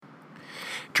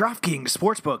DraftKings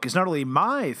Sportsbook is not only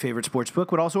my favorite sportsbook,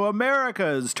 but also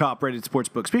America's top-rated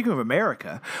sportsbook. Speaking of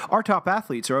America, our top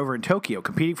athletes are over in Tokyo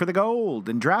competing for the gold,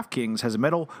 and DraftKings has a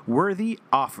medal-worthy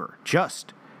offer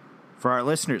just for our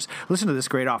listeners. Listen to this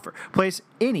great offer. Place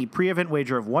any pre-event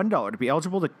wager of $1 to be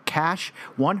eligible to cash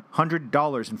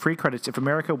 $100 in free credits if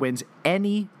America wins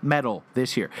any medal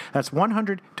this year. That's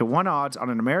 100 to 1 odds on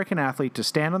an American athlete to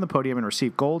stand on the podium and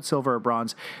receive gold, silver, or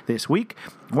bronze this week.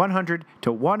 100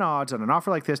 to 1 odds on an offer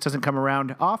like this doesn't come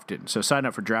around often, so sign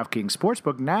up for DraftKings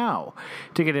Sportsbook now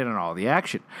to get in on all the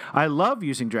action. I love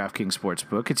using DraftKings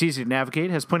Sportsbook. It's easy to navigate,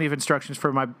 has plenty of instructions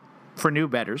for new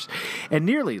bettors, and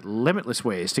nearly limitless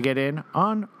ways to get in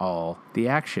on all the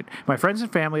action. My friends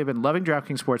and family have been loving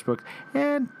DraftKings Sportsbook,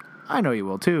 and I know you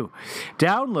will too.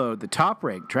 Download the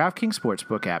top-ranked DraftKings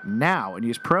Sportsbook app now and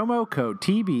use promo code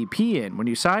TBPN when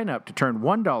you sign up to turn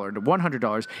 $1 into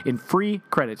 $100 in free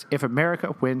credits if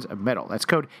America wins a medal. That's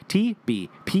code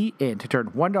TBPN to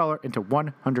turn $1 into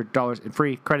 $100 in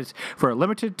free credits for a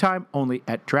limited time only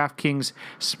at DraftKings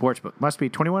Sportsbook. Must be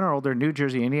 21 or older, New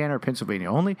Jersey, Indiana, or Pennsylvania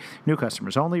only. New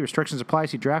customers only. Restrictions apply.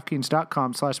 See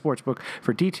DraftKings.com/sportsbook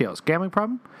for details. Gambling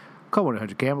problem? Call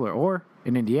 1-800-GAMBLER or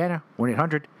in Indiana,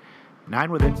 1-800-9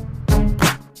 with it.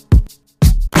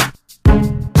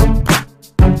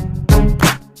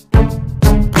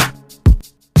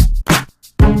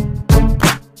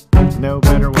 No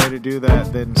better way to do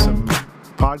that than some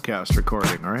podcast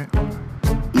recording, right?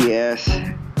 Yes.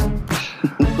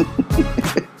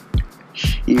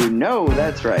 You know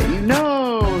that's right. You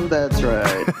know that's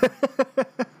right.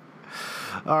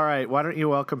 All right, why don't you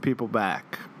welcome people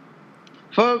back?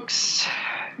 Folks,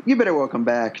 you better welcome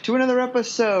back to another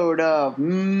episode of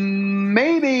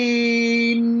Maybe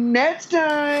Next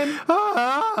Time.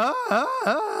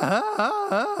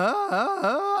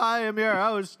 I am your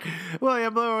host,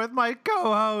 William Blue, with my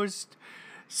co-host,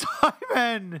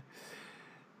 Simon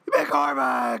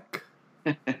McCormack.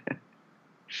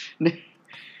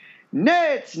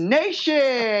 Nets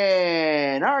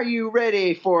Nation, are you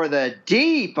ready for the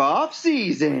deep off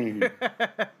season?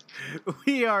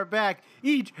 We are back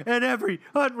each and every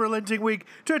unrelenting week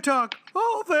to talk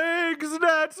all things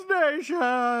Nets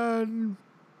Nation.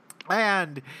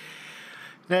 And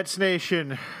Nets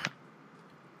Nation,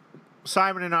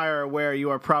 Simon and I are aware you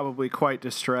are probably quite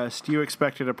distressed. You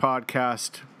expected a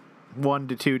podcast 1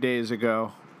 to 2 days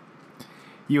ago.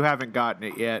 You haven't gotten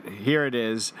it yet. Here it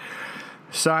is.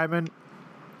 Simon,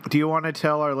 do you want to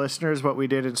tell our listeners what we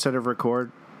did instead of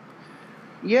record?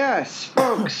 Yes,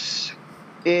 folks.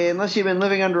 Unless you've been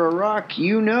living under a rock,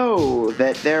 you know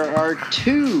that there are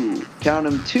two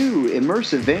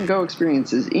immersive Van Gogh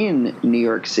experiences in New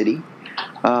York City.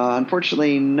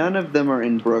 Unfortunately, none of them are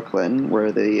in Brooklyn,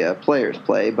 where the players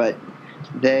play, but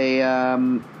they are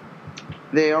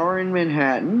in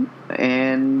Manhattan,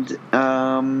 and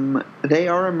they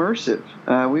are immersive.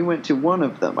 We went to one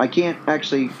of them. I can't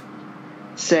actually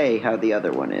say how the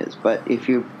other one is, but if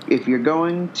you're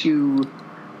going to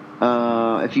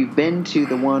if you've been to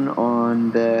the one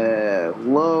on the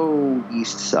Low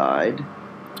East Side,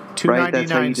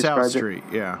 299 South Street,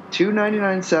 yeah.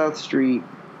 299 South Street,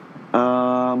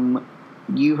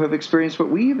 you have experienced what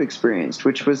we have experienced,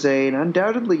 which was an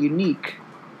undoubtedly unique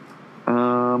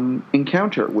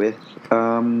encounter with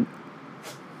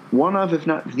one of, if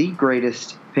not the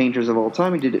greatest painters of all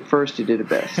time. He did it first, he did it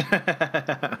best.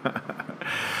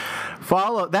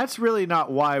 That's really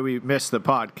not why we missed the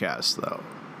podcast, though.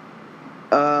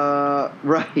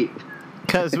 Right.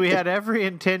 Because we had every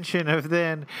intention of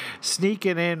then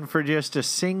sneaking in for just a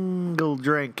single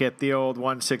drink at the old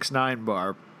 169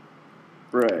 bar.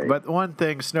 Right. But one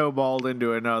thing snowballed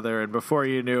into another, and before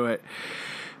you knew it,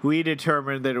 we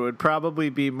determined that it would probably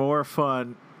be more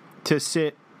fun to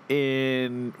sit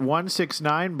in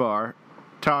 169 bar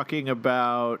talking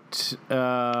about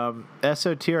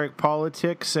esoteric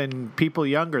politics and people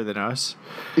younger than us.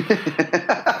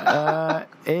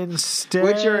 Instead,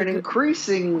 which are an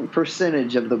increasing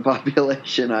percentage of the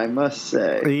population, I must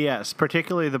say. Yes,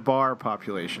 particularly the bar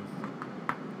population.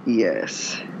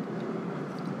 Yes.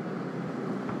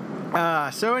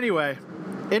 So anyway,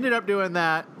 ended up doing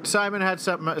that. Simon had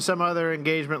some other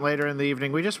engagement later in the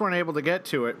evening. We just weren't able to get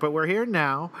to it, but we're here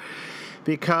now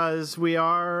because we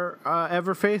are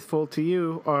ever faithful to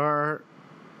you, our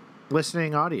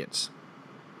listening audience.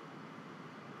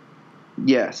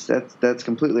 Yes, that's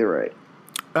completely right.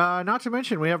 Not to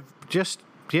mention, we have just,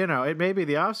 it may be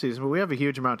the off season, but we have a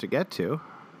huge amount to get to.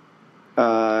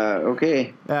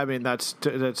 Okay. I mean, that's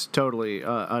totally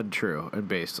untrue and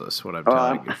baseless, what I'm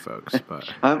telling you folks.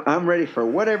 But I'm ready for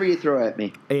whatever you throw at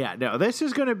me. Yeah, no, this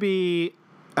is going to be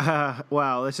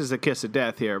Well, this is a kiss of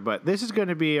death here, but this is going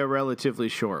to be a relatively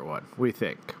short one, we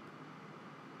think.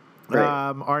 Right.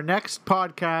 Our next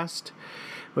podcast,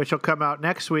 which will come out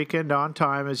next weekend on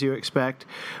time, as you expect,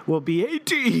 will be a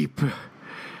deep,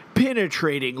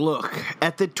 penetrating look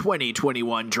at the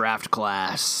 2021 draft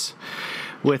class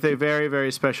with a very,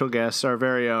 very special guest, our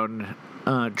very own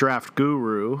draft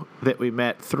guru that we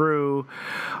met through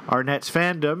our Nets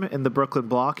fandom in the Brooklyn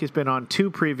block. He's been on 2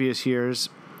 previous years.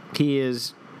 He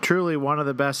is truly one of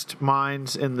the best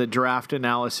minds in the draft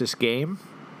analysis game.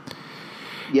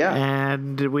 Yeah.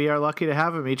 And we are lucky to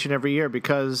have him each and every year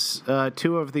because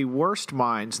 2 of the worst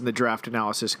minds in the draft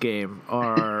analysis game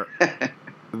are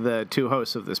the 2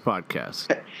 hosts of this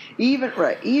podcast.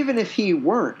 Even if he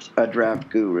weren't a draft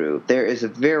guru, there is a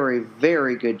very,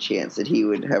 very good chance that he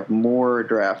would have more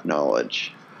draft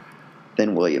knowledge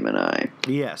than William and I.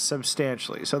 Yes,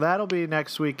 substantially. So that'll be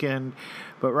next weekend.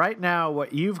 But right now,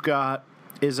 what you've got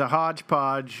is a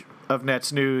hodgepodge of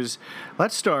Nets news.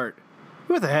 Let's start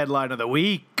with the headline of the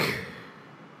week.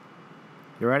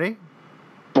 You ready?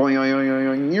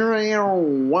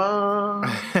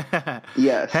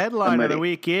 Yes. Headline of the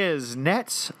week is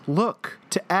Nets look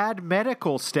to add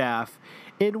medical staff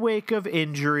in wake of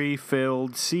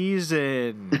injury-filled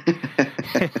season.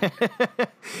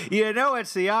 You know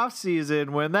it's the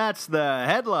off-season when that's the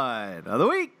headline of the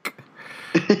week.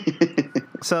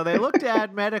 So they look to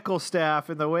add medical staff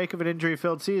in the wake of an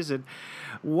injury-filled season.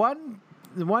 One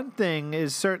thing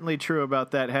is certainly true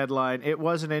about that headline. It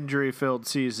was an injury-filled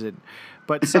season.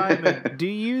 But Simon, do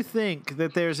you think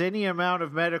that there's any amount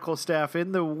of medical staff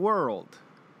in the world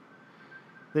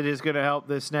that is going to help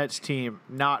this Nets team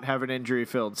not have an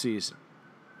injury-filled season?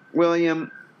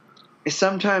 William,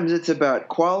 sometimes it's about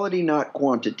quality, not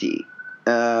quantity.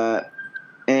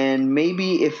 And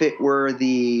maybe if it were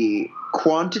the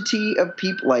quantity of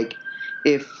people,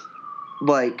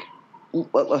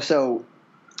 so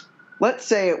let's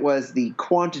say it was the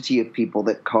quantity of people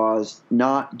that caused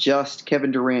not just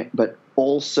Kevin Durant, but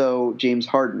also James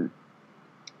Harden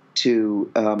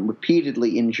to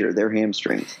repeatedly injure their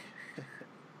hamstrings.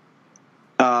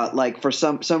 For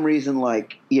some reason,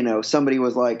 somebody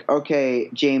was like, okay,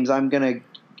 James, I'm gonna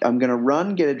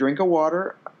run, get a drink of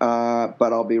water,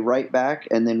 but I'll be right back.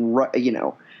 And then,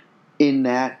 in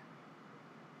that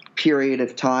period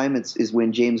of time, is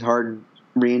when James Harden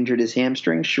re-injured his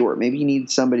hamstring. Sure, maybe he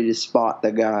needs somebody to spot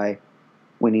the guy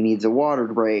when he needs a water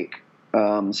break,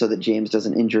 so that James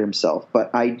doesn't injure himself. But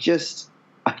I just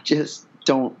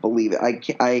don't believe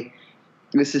it.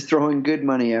 This is throwing good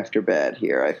money after bad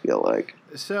here, I feel like.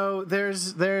 So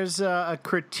there's a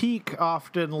critique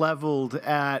often leveled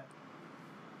at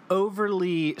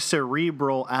overly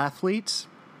cerebral athletes.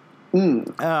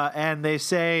 And they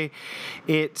say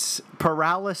it's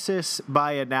paralysis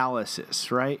by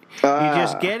analysis, right? You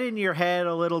just get in your head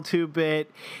a little too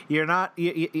bit. You're not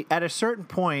at a certain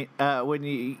point when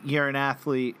you're an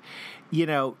athlete.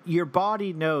 Your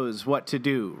body knows what to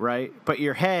do, right? But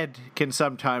your head can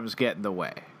sometimes get in the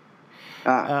way.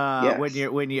 Yes.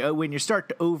 When you start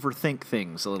to overthink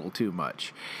things a little too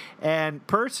much. And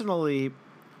personally,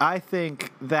 I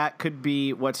think that could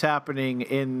be what's happening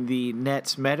in the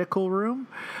Nets medical room.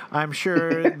 I'm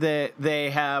sure that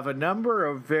they have a number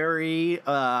of very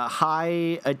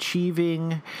high-achieving,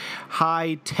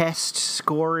 high-test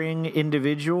scoring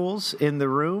individuals in the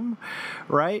room,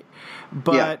 right?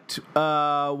 But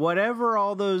whatever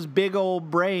all those big old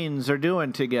brains are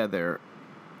doing together,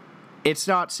 it's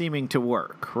not seeming to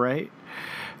work, right?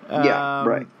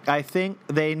 Right. I think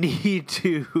they need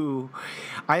to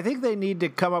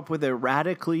come up with a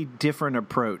radically different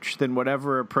approach than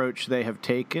whatever approach they have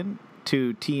taken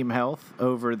to team health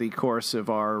over the course of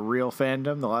our real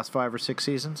fandom, the last 5 or 6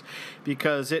 seasons,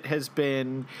 because it has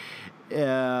been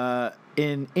an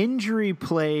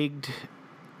injury-plagued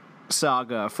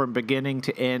saga from beginning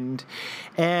to end.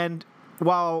 And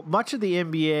while much of the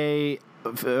NBA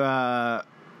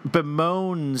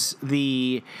bemoans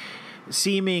the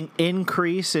seeming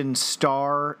increase in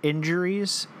star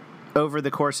injuries over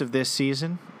the course of this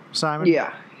season, Simon?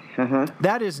 Yeah.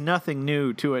 That is nothing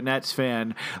new to a Nets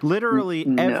fan. Literally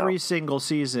every single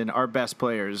season, our best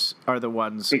players are the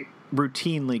ones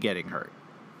routinely getting hurt.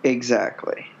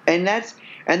 Exactly. And that's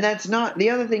not,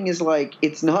 the other thing is,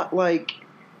 it's not like,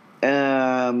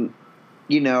 our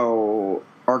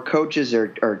coaches are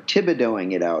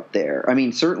Thibodeauing it out there. I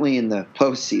mean, certainly in the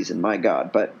postseason, my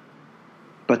God, but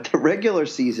the regular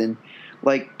season,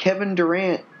 Kevin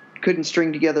Durant couldn't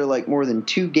string together more than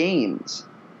 2 games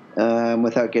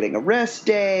without getting a rest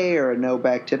day or a no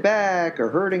back-to-back or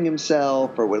hurting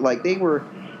himself or what. They were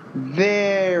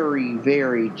very,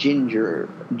 very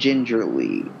gingerly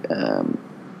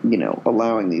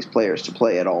allowing these players to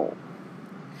play at all.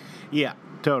 Yeah,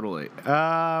 totally.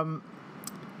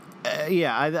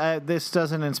 This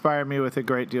doesn't inspire me with a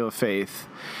great deal of faith.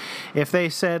 If they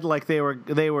said like they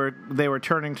were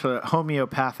turning to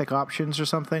homeopathic options or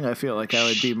something, I feel like I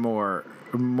would be more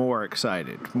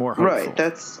excited, more hopeful.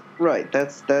 Right.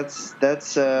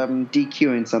 That's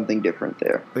DQing something different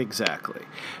there. Exactly.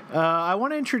 I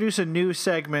want to introduce a new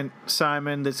segment,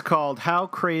 Simon, that's called "How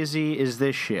Crazy Is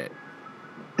This Shit?"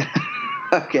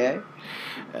 Okay.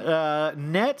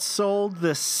 Nets sold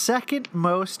the second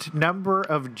most number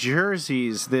of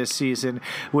jerseys this season,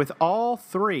 with all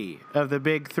three of the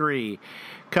big three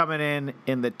coming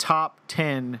in the top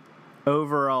 10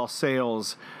 overall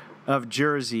sales of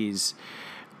jerseys.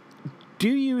 Do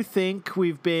you think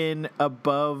we've been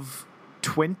above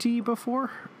 20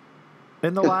 before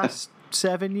in the last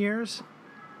 7 years?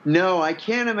 No, I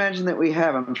can't imagine that we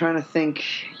have. I'm trying to think,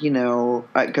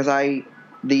 because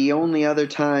the only other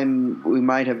time we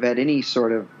might have had any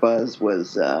sort of buzz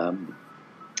was, the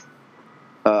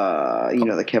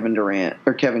Kevin Durant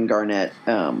or Kevin Garnett,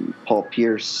 Paul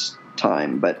Pierce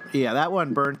time. But yeah, that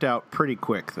one burnt out pretty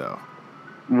quick, though.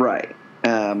 Right,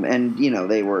 and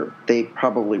they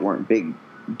probably weren't big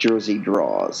jersey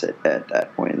draws at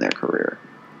that point in their career.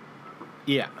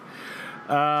 Yeah.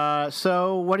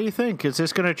 So what do you think? Is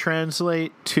this going to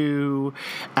translate to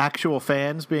actual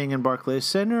fans being in Barclays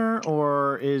Center,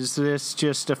 or is this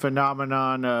just a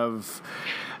phenomenon of,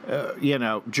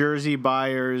 jersey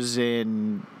buyers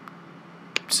in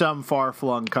some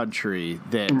far-flung country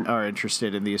that are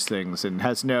interested in these things and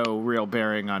has no real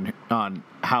bearing on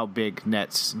how big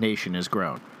Nets Nation has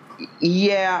grown?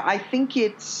 Yeah, I think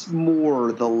it's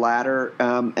more the latter,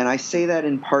 and I say that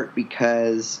in part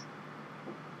because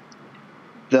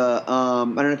I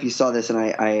don't know if you saw this, and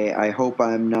I hope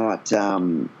I'm not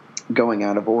going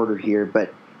out of order here,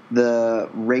 but the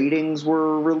ratings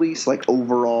were released, like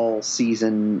overall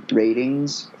season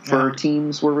ratings for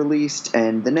teams were released,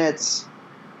 and the Nets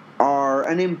are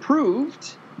an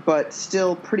improved but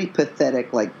still pretty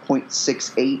pathetic, like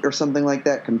 0.68 or something like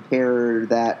that. Compare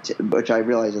that, which I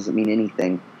realize doesn't mean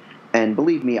anything. And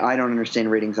believe me, I don't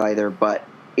understand ratings either, but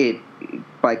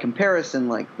by comparison,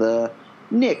 like the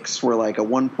Knicks were like a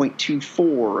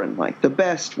 1.24, and like the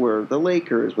best were the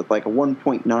Lakers with like a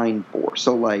 1.94.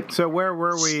 So where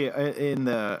were we in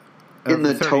the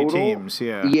 30 total teams?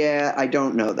 Yeah. Yeah, I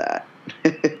don't know that.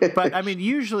 But I mean,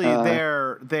 usually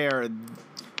they're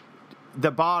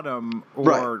the bottom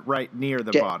or right near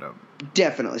the bottom.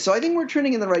 Definitely. So I think we're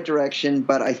trending in the right direction,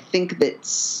 but I think that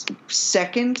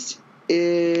second,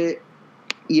 if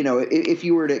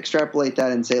you were to extrapolate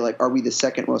that and say, like, are we the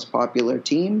second most popular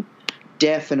team?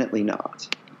 Definitely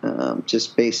not.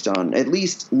 Just based on, at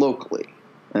least locally,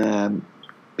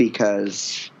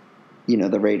 because,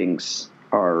 the ratings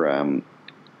are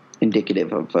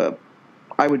indicative of,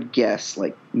 I would guess,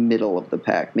 like, middle of the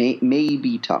pack,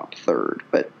 maybe top third,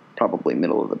 but probably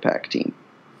middle of the pack team.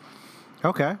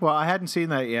 Okay. Well, I hadn't seen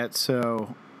that yet,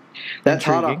 so that's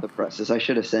intriguing. Hot off the presses. I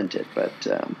should have sent it, but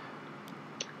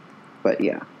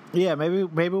yeah. Yeah, maybe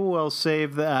we'll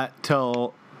save that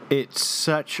till it's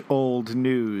such old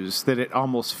news that it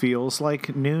almost feels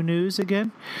like new news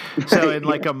again. So in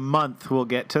like a month we'll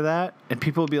get to that, and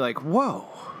people will be like, "Whoa,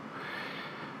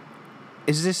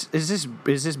 is this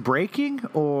breaking,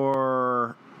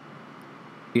 or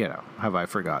have I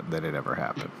forgotten that it ever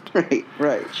happened?"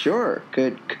 Right, sure,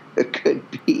 could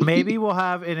be. Maybe we'll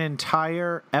have an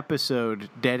entire episode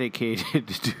dedicated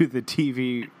to the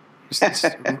TV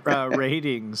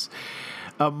ratings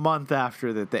a month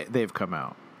after that they've come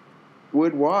out.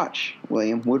 Would watch,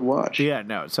 William. Would watch. Yeah,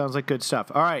 no, it sounds like good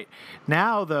stuff. All right.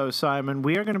 Now, though, Simon,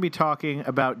 we are going to be talking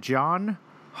about John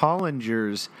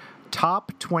Hollinger's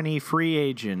top 20 free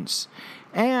agents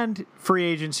and free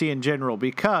agency in general,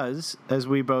 because, as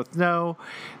we both know,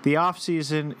 the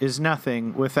offseason is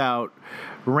nothing without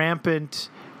rampant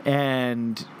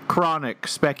and chronic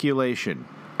speculation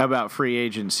about free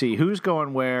agency. Who's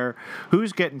going where?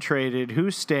 Who's getting traded?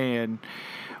 Who's staying?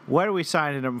 What are we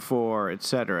signing them for, et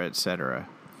cetera, et cetera.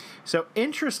 So,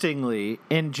 interestingly,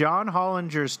 in John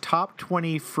Hollinger's top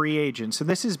 20 free agents, and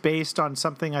this is based on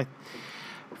something, I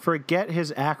forget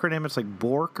his acronym, it's like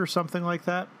BORC or something like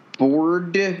that.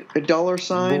 Board $, right?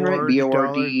 BORD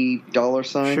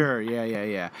 $. Sure,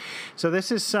 yeah. So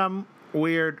this is some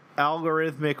weird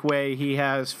algorithmic way he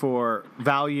has for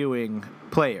valuing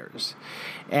players.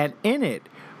 And in it,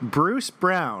 Bruce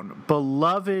Brown,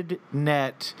 beloved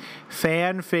Net,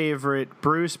 fan favorite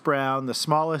Bruce Brown, the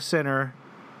smallest center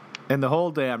in the whole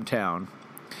damn town.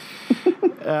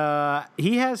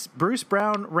 He has Bruce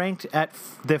Brown ranked at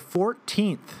the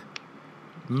 14th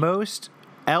most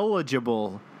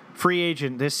eligible free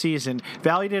agent this season,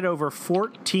 valued at over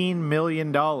 $14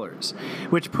 million,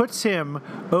 which puts him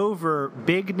over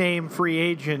big-name free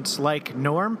agents like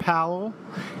Norm Powell,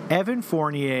 Evan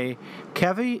Fournier,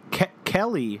 Kelly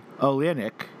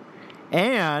Olynyk,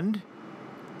 and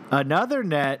another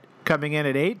net coming in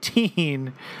at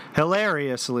 18,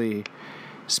 hilariously,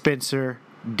 Spencer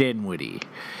Dinwiddie.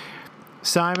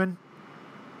 Simon,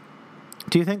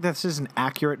 do you think this is an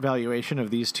accurate valuation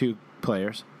of these two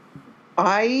players?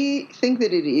 I think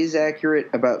that it is accurate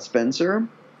about Spencer.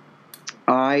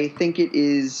 I think it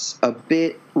is a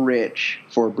bit rich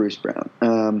for Bruce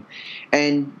Brown.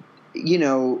 And, you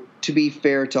know, to be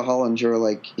fair to Hollinger,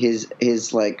 like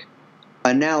his like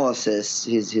analysis,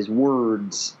 his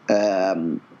words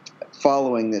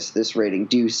following this rating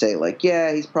do say like,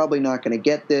 yeah, he's probably not going to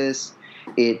get this.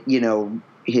 It, you know,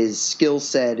 his skill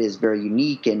set is very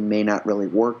unique and may not really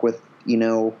work with, you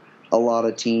know, a lot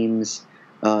of teams.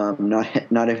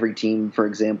 Not every team, for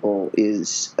example,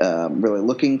 is really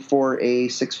looking for a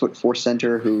 6'4"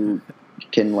 center who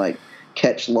can like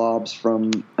catch lobs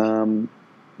from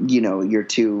you know, your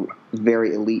two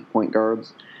very elite point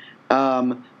guards.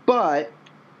 But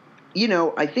you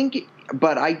know, I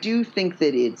do think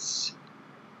that it's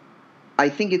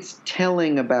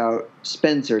telling about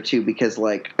Spencer too, because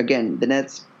like again, the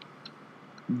Nets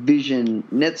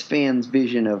fans'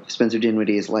 vision of Spencer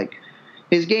Dinwiddie is like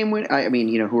his game win. I mean,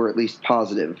 you know, who are at least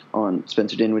positive on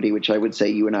Spencer Dinwiddie, which I would say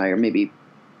you and I are maybe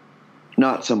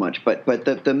not so much. But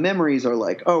the memories are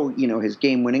like, oh, you know, his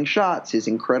game-winning shots, his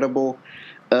incredible,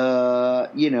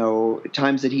 you know,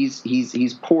 times that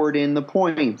he's poured in the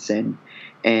points and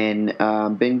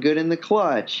been good in the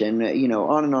clutch, and you know,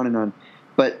 on and on and on.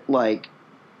 But like,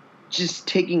 just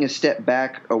taking a step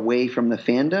back away from the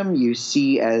fandom, you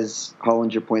see, as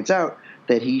Hollinger points out,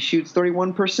 that he shoots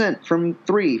 31% from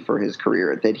three for his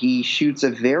career, that he shoots a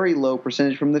very low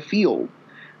percentage from the field.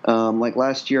 Like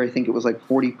last year, I think it was like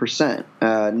 40%.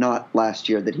 Not last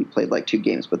year that he played like 2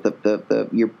 games, but the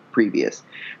year previous.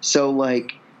 So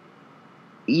like,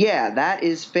 yeah, that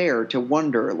is fair to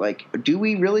wonder, like, do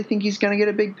we really think he's going to get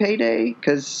a big payday?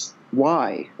 Because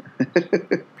why?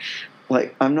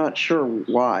 Like, I'm not sure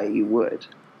why you would.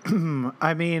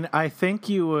 I mean, I think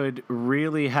you would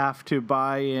really have to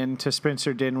buy into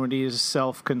Spencer Dinwiddie's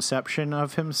self-conception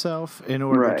of himself in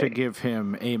order to give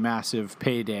him a massive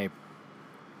payday.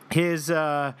 His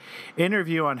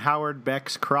interview on Howard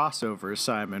Beck's Crossover,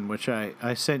 Simon, which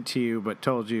I sent to you but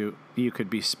told you could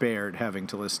be spared having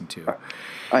to listen to.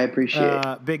 I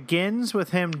appreciate begins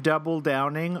with him doubling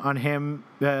down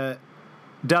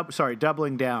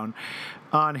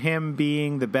on him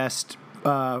being the best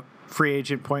free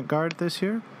agent point guard this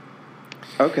year.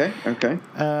 Okay.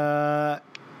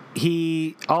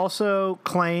 He also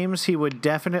claims he would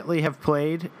definitely have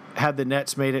played had the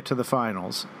Nets made it to the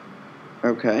finals.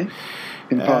 Okay.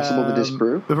 Impossible to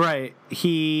disprove. Right.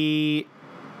 He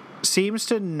seems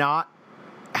to not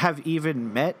have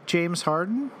even met James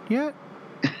Harden yet.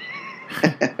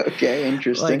 Okay,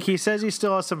 interesting. Like, he says he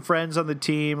still has some friends on the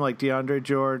team, like DeAndre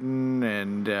Jordan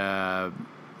and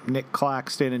Nick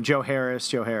Claxton and Joe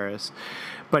Harris.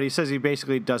 But he says he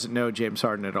basically doesn't know James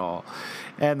Harden at all.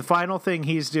 And the final thing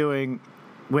he's doing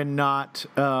when not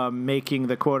making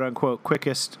the quote-unquote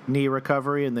quickest knee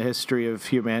recovery in the history of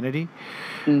humanity,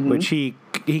 which he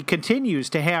continues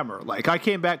to hammer. Like, I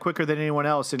came back quicker than anyone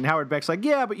else. And Howard Beck's like,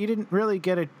 yeah, but you didn't really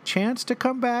get a chance to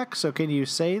come back, so can you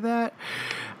say that?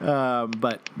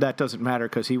 But that doesn't matter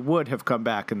because he would have come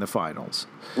back in the finals.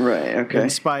 Right, okay. In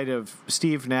spite of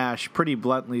Steve Nash pretty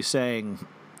bluntly saying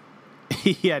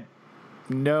he had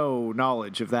no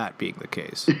knowledge of that being the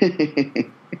case.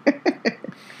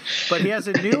 But he has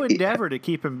a new endeavor to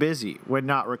keep him busy when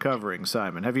not recovering,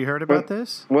 Simon. Have you heard about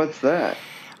this? What's that?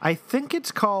 I think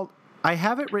it's called, I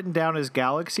have it written down as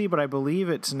Galaxy, but I believe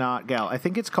it's not I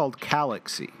think it's called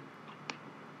Calaxy.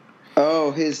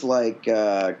 Oh, his like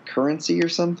currency or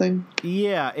something?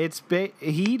 Yeah,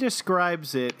 he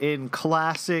describes it in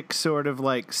classic sort of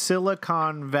like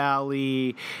Silicon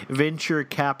Valley venture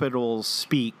capital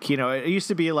speak. You know, it used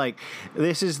to be like,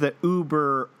 this is the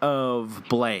Uber of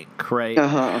blank, right?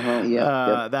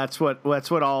 Yeah. That's what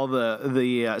all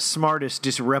the smartest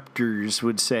disruptors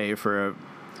would say for a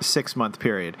 6-month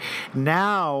period.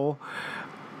 Now,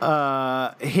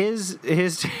 his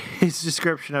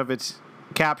description of it's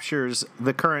captures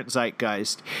the current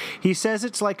zeitgeist. He says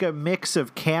it's like a mix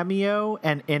of Cameo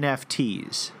and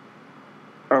NFTs.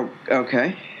 Oh,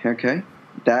 okay.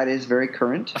 That is very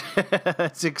current.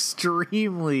 That's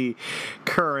extremely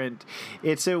current.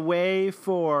 It's a way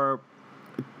for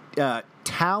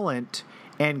talent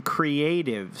and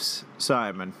creatives,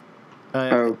 Simon,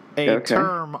 Oh, a okay.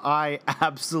 term I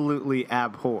absolutely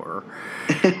abhor.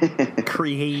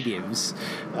 Creatives.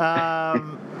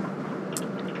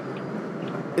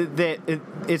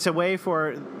 It's a way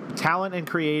for talent and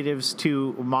creatives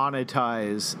to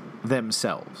monetize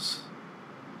themselves.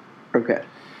 Okay.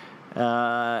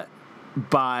 By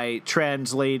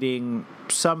translating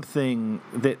something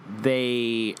that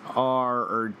they are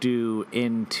or do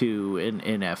into an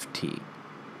NFT.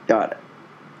 Got it.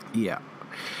 Yeah.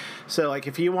 So, like,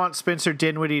 if you want Spencer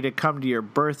Dinwiddie to come to your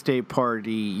birthday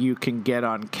party, you can get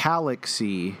on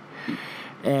Galaxy,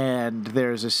 and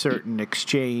there's a certain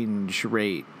exchange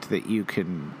rate that you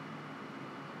can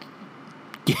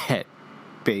get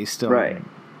based on Right.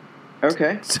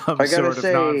 Okay. some sort of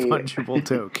non-fungible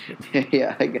token.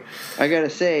 Yeah, I gotta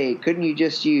say, couldn't you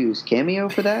just use Cameo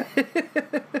for that?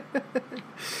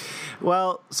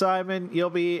 Well, Simon, you'll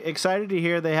be excited to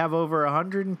hear they have over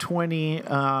 120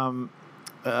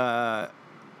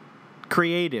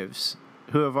 creatives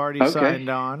who have already signed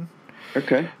on.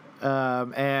 Okay.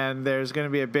 And there's going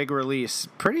to be a big release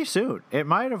pretty soon. It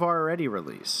might have already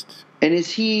released. And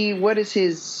what is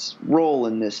his role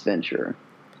in this venture?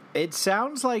 It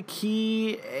sounds like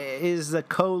he is the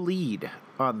co-lead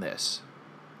on this.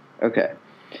 Okay.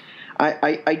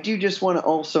 I do just want to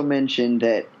also mention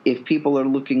that if people are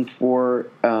looking for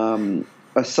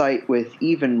a site with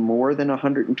even more than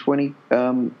 120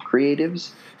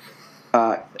 creatives,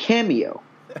 Cameo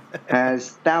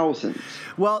has thousands.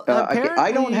 Well,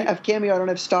 I don't have Cameo. I don't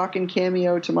have stock in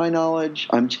Cameo, to my knowledge.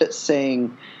 I'm just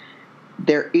saying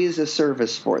there is a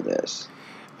service for this.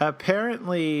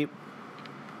 Apparently,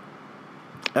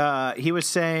 he was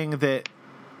saying that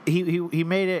he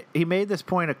made this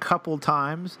point a couple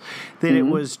times that it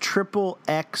was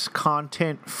XXX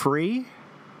content free.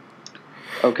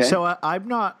 Okay. So I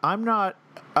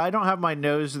don't have my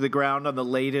nose to the ground on the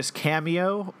latest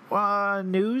Cameo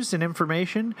news and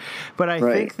information, but I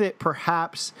think that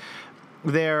perhaps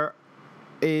there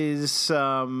is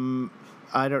some,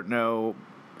 I don't know,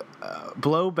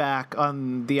 blowback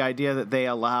on the idea that they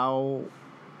allow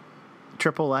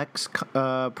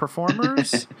XXX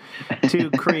performers to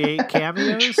create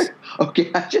cameos.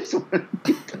 Okay, I just want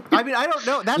to... I mean, I don't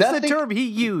know. That's the term he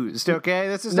used, okay?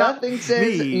 This is nothing not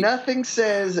says me. Nothing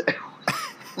says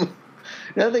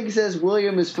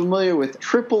William is familiar with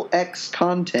XXX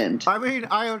content. I mean,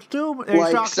 I assume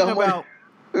he's talking about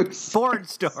porn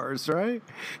stars, right?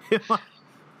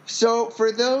 So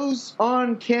for those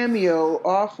on Cameo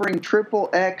offering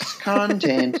XXX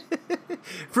content,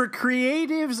 for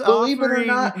creatives, believe it or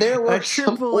not, there were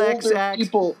some XXX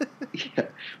people. Yeah,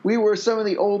 we were some of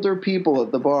the older people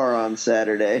at the bar on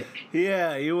Saturday.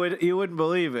 Yeah, you wouldn't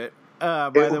believe it.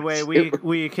 By the way,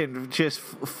 we can just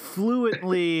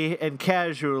fluently and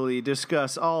casually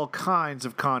discuss all kinds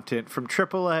of content from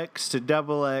XXX to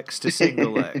XXX to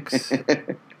single X.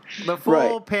 The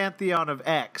full pantheon of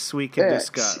X we can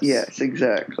discuss. Yes,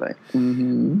 exactly.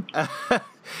 Mm-hmm.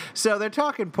 So they're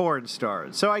talking porn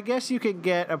stars. So I guess you can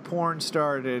get a porn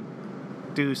star to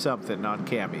do something on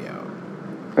Cameo.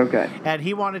 Okay. And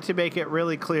he wanted to make it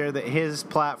really clear that his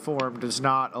platform does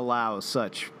not allow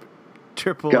such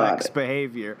XXX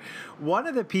behavior. One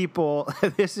of the people,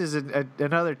 this is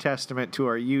another testament to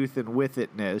our youth and with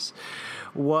itness,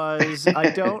 was, I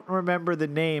don't remember the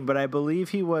name, but I believe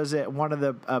he was at one of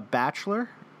the Bachelor.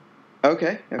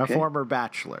 Okay. A former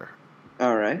Bachelor.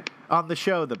 All right. On the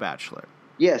show The Bachelor.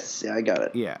 Yes, I got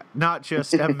it. Yeah, not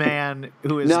just a man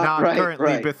who is not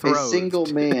currently betrothed. A single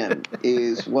man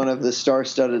is one of the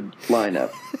star-studded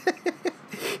lineup.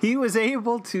 He was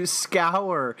able to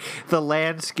scour the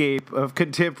landscape of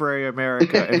contemporary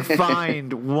America and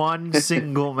find one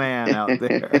single man out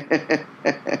there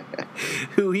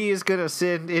who he is going to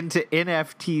send into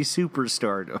NFT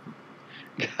superstardom.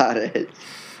 Got it.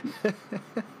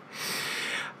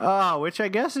 Which I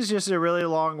guess is just a really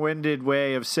long-winded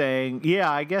way of saying,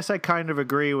 yeah, I guess I kind of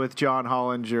agree with John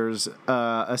Hollinger's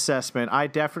assessment. I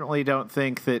definitely don't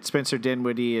think that Spencer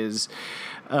Dinwiddie is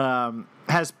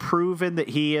has proven that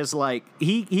he is like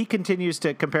he continues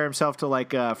to compare himself to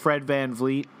like a Fred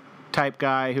VanVleet type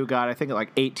guy who got, I think,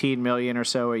 like 18 million or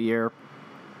so a year.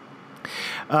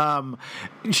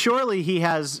 Surely he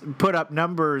has put up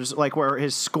numbers like where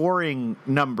his scoring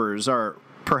numbers are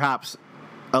perhaps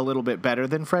a little bit better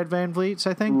than Fred VanVleet's,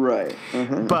 I think. Right.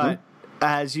 But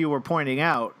as you were pointing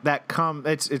out,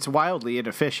 it's wildly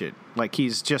inefficient. Like,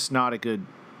 he's just not a good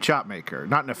shot maker,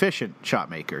 not an efficient shot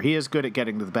maker. He is good at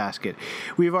getting to the basket.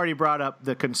 We've already brought up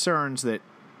the concerns that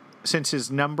since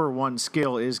his number one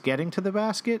skill is getting to the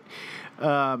basket,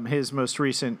 his most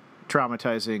recent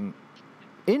traumatizing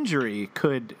injury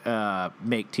could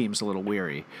make teams a little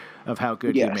weary of how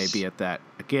good he may be at that.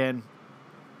 Again,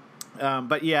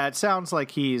 but yeah, it sounds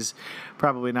like he's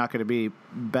probably not going to be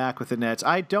back with the Nets.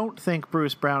 I don't think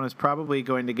Bruce Brown is probably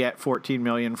going to get $14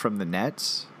 million from the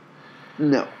Nets.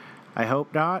 No. I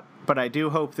hope not, but I do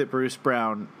hope that Bruce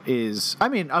Brown is,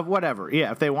 whatever.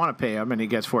 Yeah, if they want to pay him and he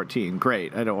gets 14,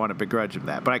 great. I don't want to begrudge him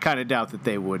that, but I kind of doubt that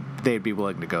they'd be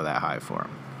willing to go that high for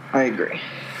him. I agree.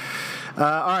 All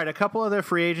right, a couple other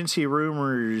free agency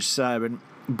rumors, Simon.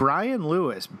 Brian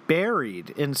Lewis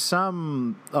buried in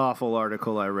some awful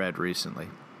article I read recently.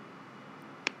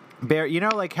 You know,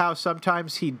 like how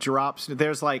sometimes he drops.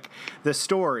 There's like the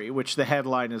story, which the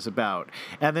headline is about,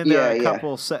 and then there are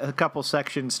a couple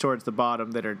sections towards the bottom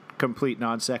that are complete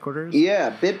non sequiturs.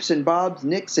 Yeah, bips and bobs,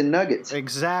 nicks and nuggets.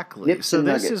 Exactly. Nips and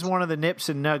this nuggets. is one of the nips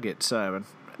and nuggets, Simon.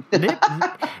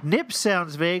 Nip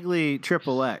sounds vaguely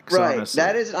triple X. Right. Honestly.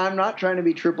 That is. I'm not trying to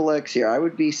be triple X here. I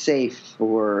would be safe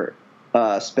for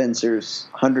Spencer's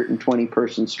 120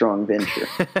 person strong venture.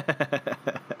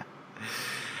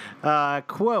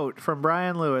 Quote from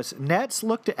Brian Lewis: Nets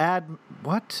look to add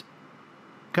what?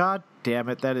 God damn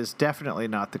it! That is definitely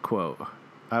not the quote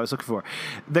I was looking for.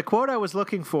 The quote I was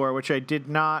looking for, which I did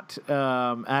not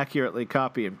accurately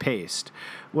copy and paste,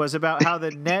 was about how the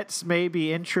Nets may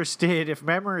be interested, if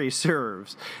memory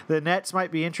serves, the Nets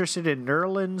might be interested in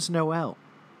Nerlens Noel.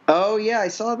 Oh yeah, I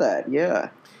saw that. Yeah.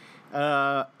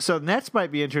 So Nets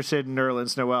might be interested in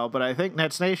Nerlens Noel, but I think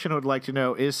Nets Nation would like to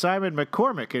know, is Simon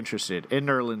McCormick interested in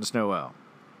Nerlens Noel?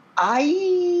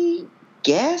 I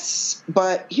guess,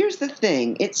 but here's the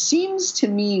thing. It seems to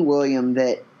me, William,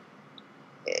 that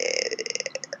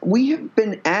we have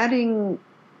been adding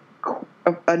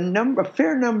a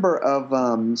fair number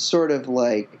of sort of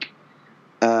like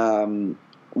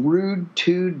rude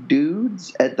two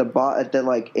dudes at the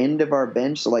like end of our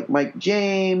bench. So like Mike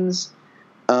James.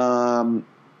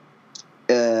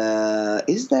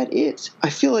 Is that it? I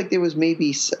feel like there was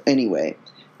maybe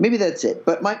that's it.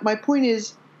 But my point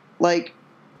is, like,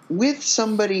 with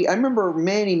somebody, I remember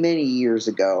many, many years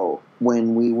ago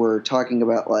when we were talking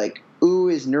about like,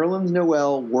 is Nerlens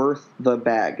Noel worth the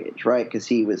baggage, right?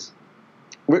 Because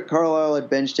Rick Carlisle had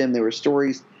benched him. There were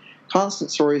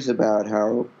constant stories about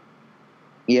how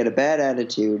he had a bad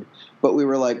attitude, but we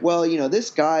were like, well, this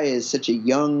guy is such a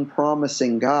young,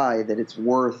 promising guy that it's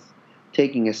worth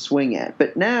taking a swing at.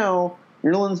 But now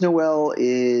Nerlens Noel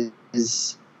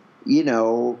is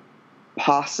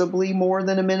possibly more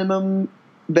than a minimum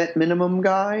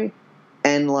guy,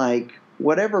 and like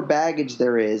whatever baggage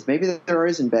there is, maybe there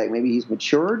isn't baggage, maybe he's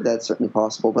matured, that's certainly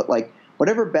possible, but like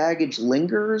whatever baggage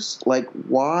lingers, like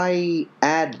why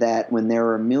add that when there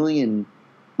are a million,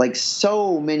 like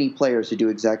so many players who do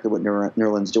exactly what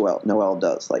Nerlens Noel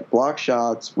does, like block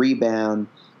shots, rebound,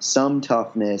 some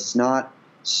toughness, not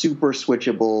super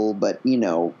switchable, but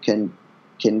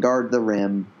can guard the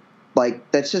rim.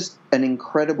 Like that's just an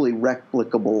incredibly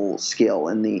replicable skill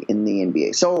in the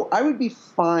NBA. So I would be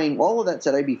fine. All of that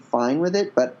said, I'd be fine with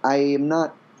it, but I am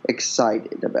not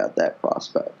excited about that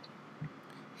prospect.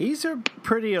 He's a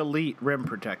pretty elite rim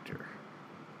protector.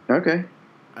 Okay.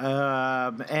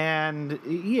 And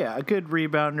yeah, a good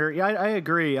rebounder. Yeah, I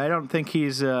agree. I don't think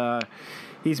he's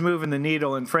moving the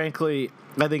needle, and frankly,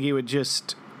 I think he would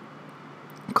just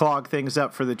clog things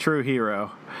up for the true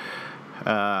hero,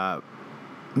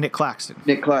 Nick Claxton.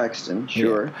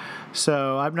 Sure. Yeah.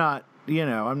 So I'm not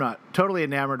totally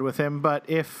enamored with him, but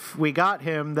if we got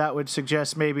him, that would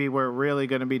suggest maybe we're really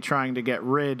going to be trying to get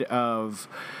rid of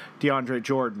DeAndre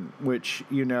Jordan, which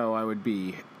I would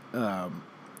be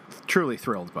truly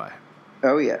thrilled by.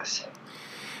 Oh, yes.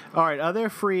 All right, other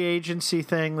free agency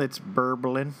thing that's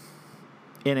burbling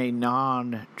in a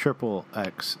non-triple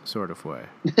X sort of way.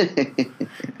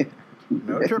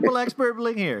 No triple X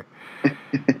burbling here.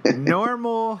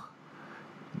 Normal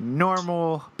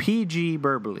PG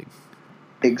burbling.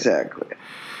 Exactly.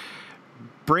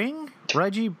 Bring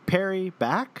Reggie Perry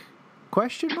back?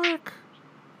 Question mark?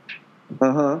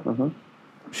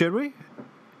 Should we?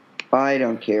 I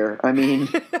don't care. I mean,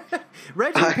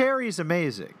 Reggie Perry's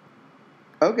amazing.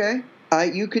 Okay.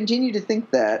 You continue to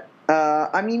think that.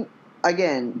 I mean,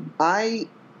 again, I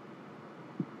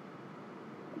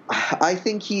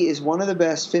think he is one of the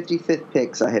best 55th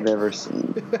picks I have ever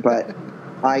seen. But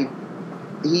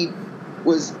he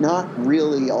was not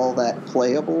really all that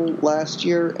playable last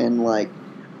year. And, like,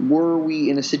 were we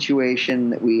in a situation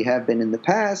that we have been in the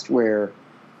past where,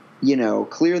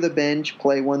 clear the bench,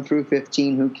 play 1 through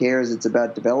 15, who cares? It's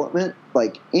about development.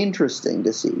 Like, interesting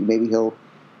to see. Maybe he'll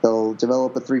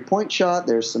develop a 3-point shot.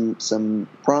 There's some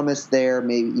promise there.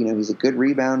 Maybe, he's a good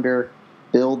rebounder,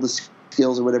 build the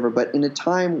skills or whatever. But in a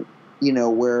time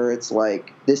where it's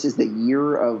like this is the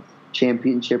year of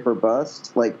championship or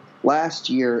bust. Like last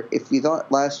year, if you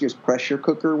thought last year's pressure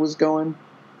cooker was going,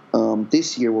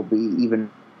 this year will be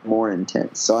even more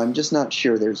intense. So I'm just not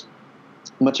sure there's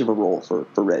much of a role for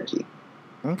Reggie.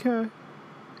 Okay.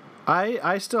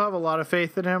 I still have a lot of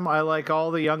faith in him. I like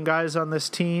all the young guys on this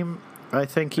team. I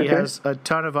think he has a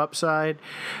ton of upside.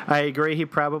 I agree he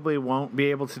probably won't be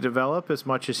able to develop as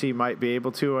much as he might be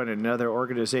able to in another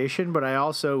organization, but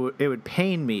it would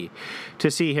pain me to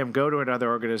see him go to another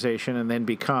organization and then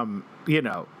become,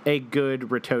 a good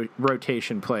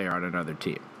rotation player on another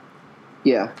team.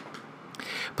 Yeah.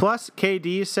 Plus,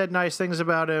 KD said nice things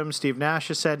about him. Steve Nash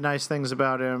has said nice things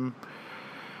about him.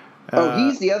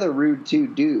 He's the other rude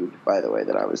dude, by the way,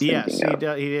 that I was thinking of.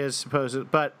 Yes, he is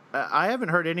supposed, but I haven't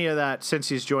heard any of that since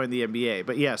he's joined the NBA.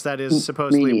 But yes, that is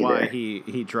supposedly why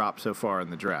he dropped so far in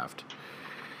the draft.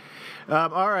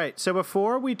 All right, so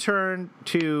before we turn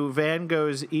to Van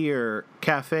Gogh's Ear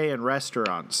Cafe and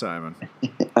Restaurant, Simon,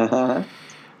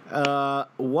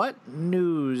 what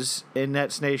news in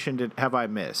Nets Nation have I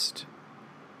missed?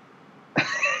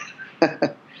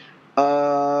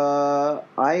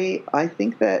 I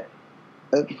think that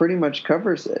pretty much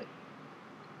covers it.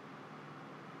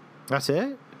 That's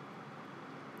it?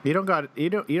 You don't got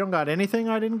anything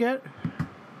I didn't get?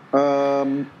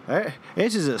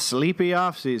 This is a sleepy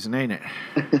off season, ain't it?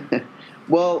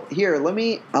 Well, here,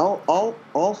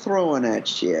 I'll throw one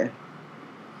at you,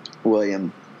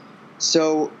 William.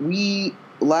 So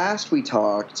last we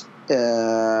talked,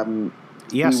 yesterday.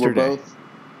 We were both,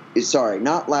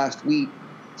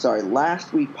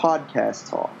 last week podcast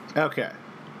talked. Okay.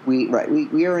 We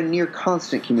are in near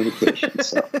constant communication.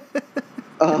 So,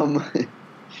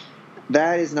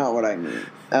 that is not what I mean.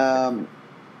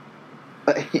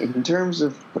 In terms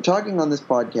of talking on this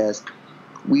podcast,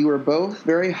 we were both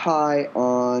very high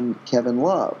on Kevin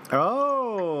Love.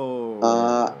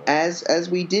 Oh. As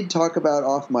we did talk about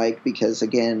off mic, because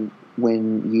again,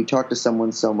 when you talk to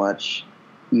someone so much,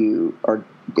 you are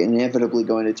inevitably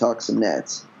going to talk some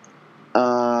Nets.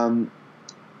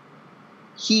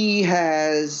 He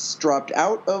has dropped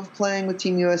out of playing with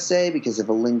Team USA because of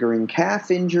a lingering calf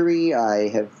injury. I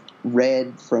have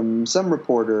read from some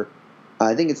reporter,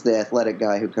 I think it's the Athletic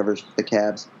guy who covers the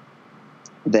Cavs,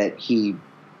 that he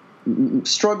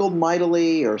struggled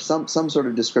mightily, or some sort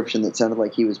of description that sounded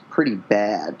like he was pretty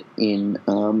bad in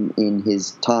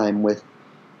his time with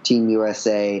Team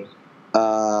USA,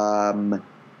 and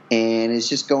is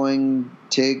just going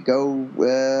to go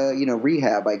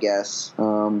rehab, I guess,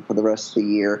 for the rest of the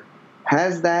year.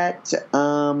 Has that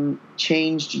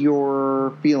changed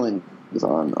your feelings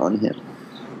on him?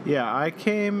 Yeah, I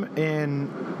came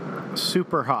in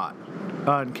super hot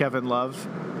on Kevin Love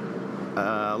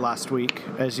last week,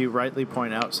 as you rightly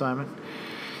point out, Simon.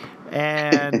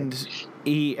 And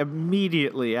he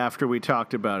immediately, after we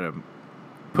talked about him,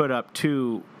 put up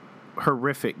 2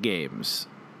 horrific games,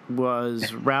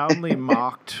 was roundly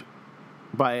mocked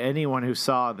by anyone who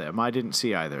saw them. I didn't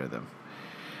see either of them.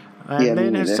 And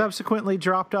then has subsequently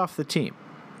dropped off the team,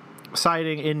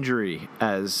 citing injury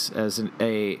as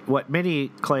what many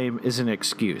claim is an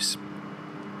excuse.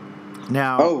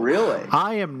 Now, oh really?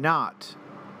 I am not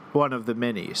one of the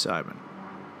many, Simon.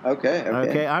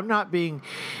 Okay. I'm not going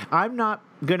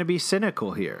to be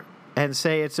cynical here and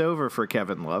say it's over for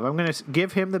Kevin Love. I'm going to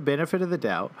give him the benefit of the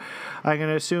doubt. I'm going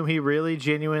to assume he really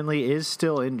genuinely is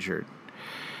still injured.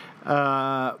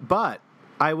 But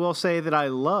I will say that I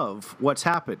love what's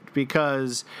happened,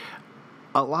 because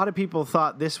a lot of people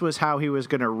thought this was how he was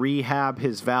going to rehab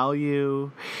his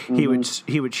value.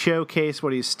 Mm-hmm. He would showcase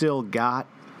what he's still got,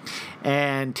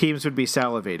 and teams would be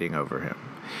salivating over him.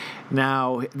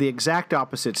 Now, the exact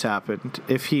opposite's happened.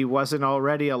 If he wasn't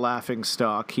already a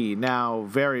laughingstock, he now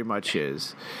very much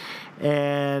is.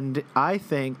 And I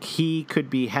think he could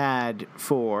be had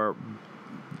for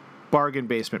bargain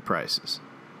basement prices.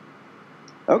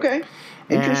 Okay.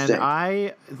 Interesting. And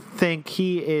I think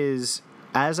he is,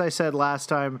 as I said last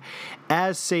time,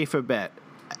 as safe a bet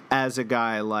as a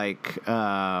guy like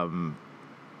LaMarcus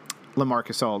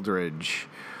Aldridge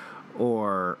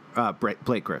or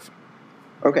Blake Griffin.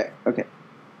 Okay.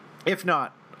 If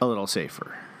not, a little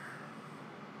safer.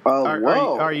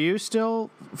 Whoa. Are you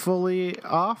still fully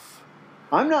off?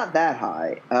 I'm not that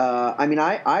high.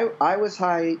 I was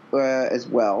high as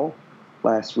well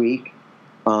last week.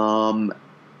 It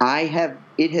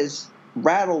has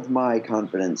rattled my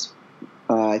confidence,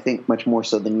 I think much more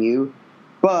so than you,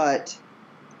 but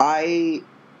I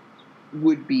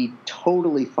would be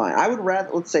totally fine.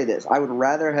 Let's say this, I would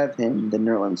rather have him than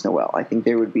Nerlens Noel. I think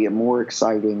there would be a more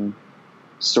exciting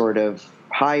sort of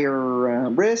higher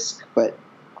risk, but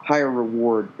higher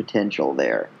reward potential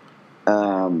there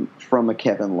from a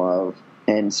Kevin Love,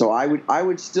 and so I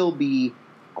would still be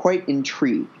quite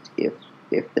intrigued if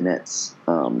the Nets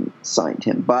signed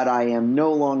him. But I am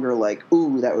no longer like,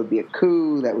 ooh, that would be a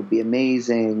coup, that would be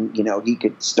amazing. You know, he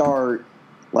could start.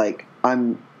 Like,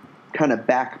 I'm kind of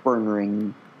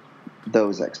backburnering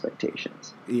those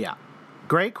expectations. Yeah.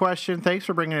 Great question. Thanks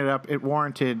for bringing it up. It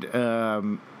warranted a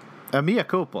mea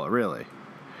culpa, really.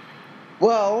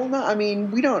 Well, no, I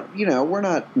mean, we don't, you know, we're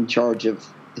not in charge of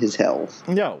his health.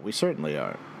 No, we certainly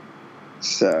aren't.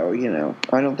 So, you know,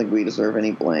 I don't think we deserve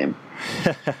any blame.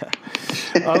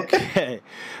 Okay.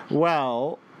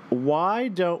 Well, why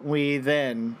don't we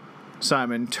then,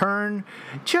 Simon, turn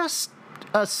just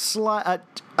a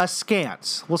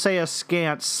scant, we'll say a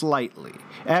scant slightly,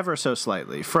 ever so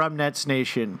slightly, from Nets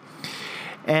Nation,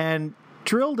 and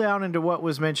drill down into what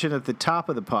was mentioned at the top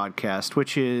of the podcast,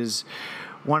 which is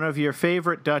one of your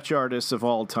favorite Dutch artists of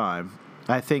all time.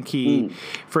 I think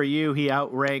for you, he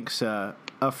outranks a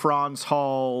Frans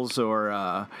Hals or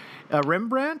a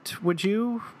Rembrandt. Would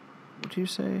you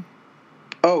say?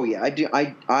 Oh yeah, I do.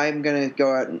 I'm gonna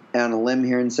go out on a limb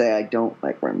here and say I don't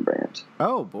like Rembrandt.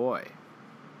 Oh boy.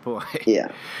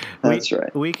 Yeah, that's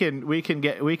right. We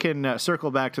can circle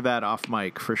back to that off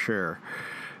mic for sure.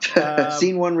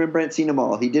 Seen one Rembrandt, seen them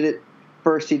all. He did it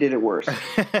first. He did it worse.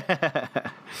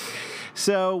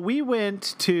 So we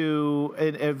went to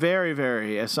a very,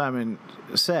 very, as Simon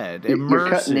said, immersive. You're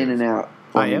cutting in and out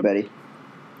for me, Betty.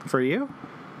 For you?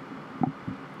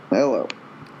 Hello.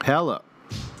 Uh-oh.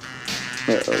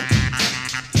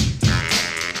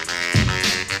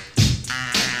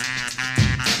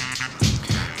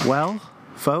 Well,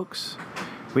 folks,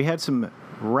 we had some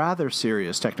rather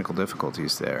serious technical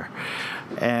difficulties there.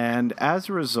 And as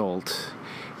a result,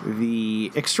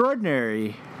 the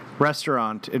extraordinary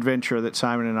restaurant adventure that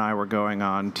Simon and I were going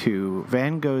on to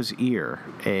Van Gogh's Ear,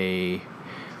 a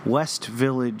West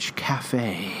Village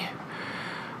cafe,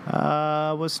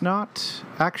 was not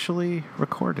actually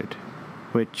recorded,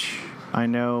 which I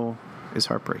know is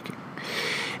heartbreaking.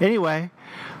 Anyway,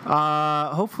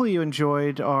 hopefully you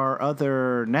enjoyed our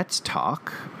other Nets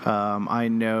talk. I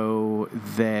know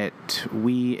that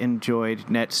we enjoyed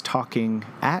Nets talking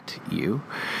at you.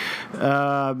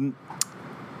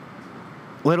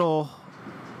 Little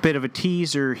bit of a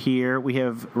teaser here. We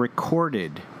have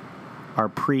recorded our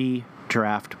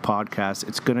pre-draft podcast.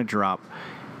 It's going to drop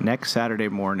next Saturday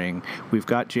morning. We've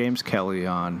got James Kelly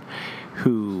on,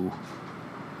 who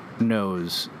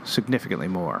knows significantly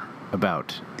more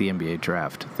about the NBA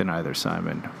draft than either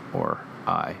Simon or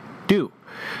I do.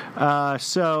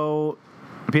 So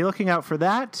be looking out for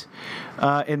that.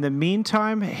 In the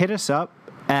meantime, hit us up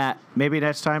at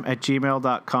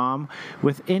maybynetstime@gmail.com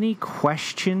with any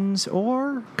questions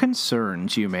or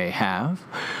concerns you may have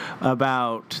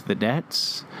about the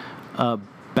Nets,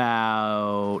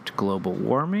 about global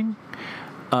warming,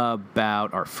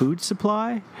 about our food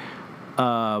supply,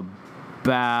 about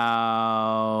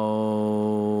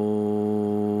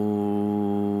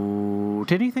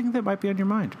anything that might be on your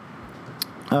mind.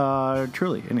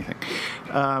 Truly, anything.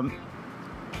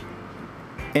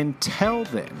 Until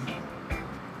then,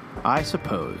 I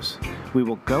suppose we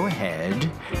will go ahead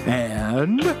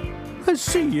and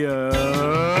see you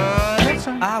next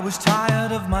time. I was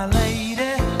tired of my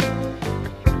lady.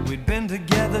 We'd been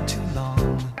together too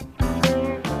long.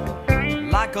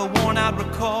 Like a worn-out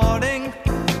recording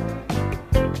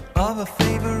of a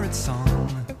favorite song.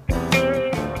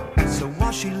 So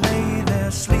while she lay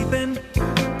there sleeping,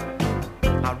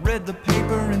 I read the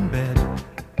paper in bed.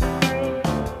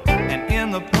 And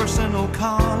in the personal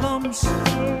columns,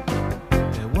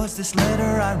 there was this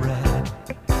letter I read.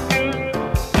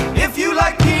 If you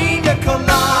like pina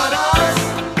colada